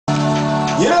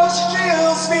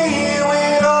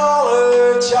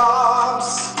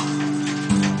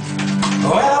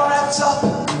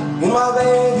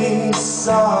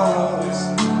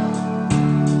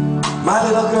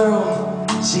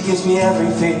gives me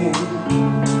everything.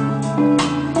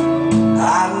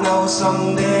 I know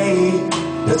someday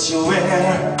that you'll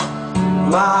wear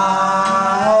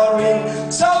my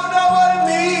ring. So don't worry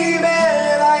me,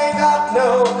 man, I ain't got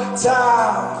no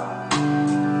time.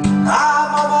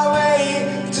 I'm on my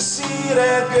way to see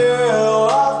that girl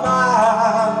of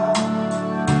mine.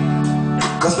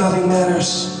 'Cause nothing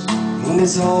matters in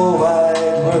this whole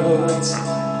wide world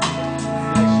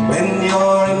when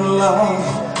you're in love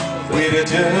with a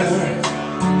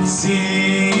Jersey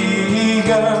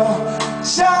girl.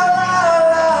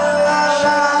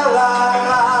 Sha-la-la-la-la-la-la,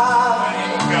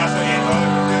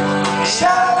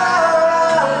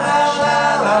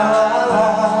 sha-la-la-la-la-la-la,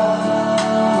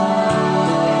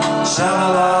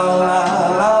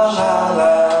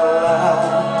 sha-la-la-la-la-la-la,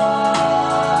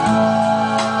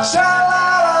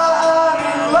 sha-la-la, I'm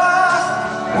in love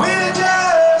with a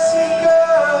Jersey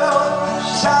girl.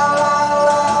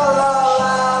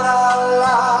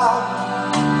 Sha-la-la-la-la-la-la,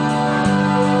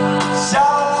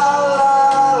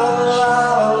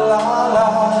 sha-la-la-la-la-la,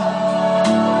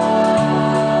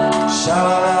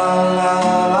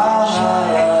 sha-la-la-la-la-la,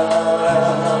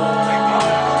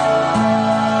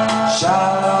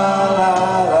 sha-la-la-la-la.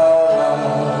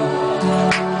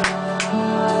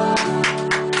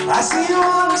 I see you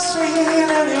on the street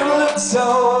and you look so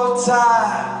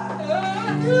tired.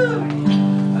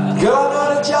 Girl, I know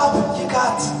the job you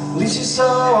got leaves you so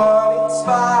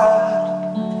uninspired.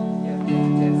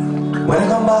 When I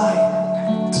come by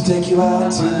to take you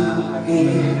out to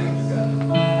eat,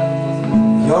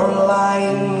 you're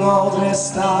lying all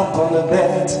dressed up on the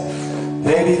bed,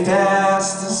 maybe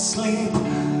fast asleep.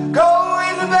 Go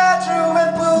in the bedroom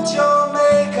and put your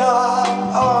makeup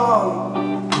on.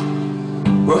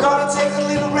 We're gonna take a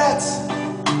little rat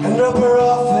and drop her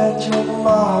off at your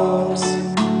mom's.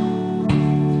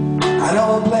 I know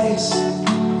a place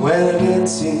where the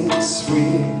dancing's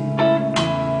free.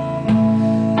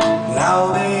 Now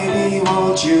baby,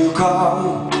 won't you come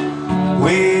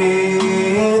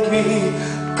with me?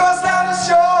 'Cause down the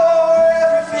shore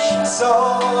everything's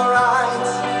alright.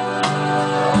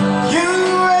 You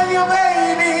and your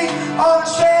baby on a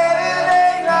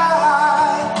Saturday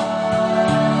night.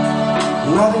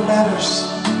 Nothing matters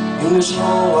in this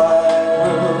whole wide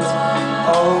world.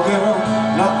 Oh girl,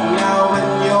 not now when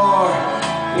you're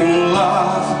in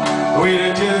love with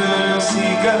a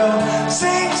Jersey girl.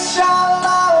 Sing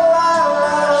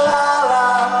sha-la-la-la-la-la,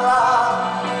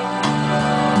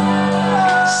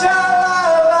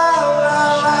 sha-la-la-la-la-la,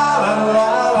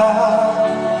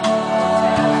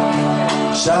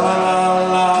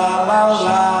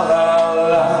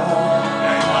 sha-la-la-la-la-la-la,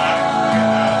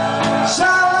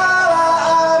 sha-la-la,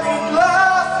 I'm in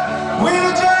love with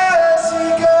a Jersey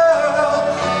girl.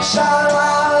 Sha-la.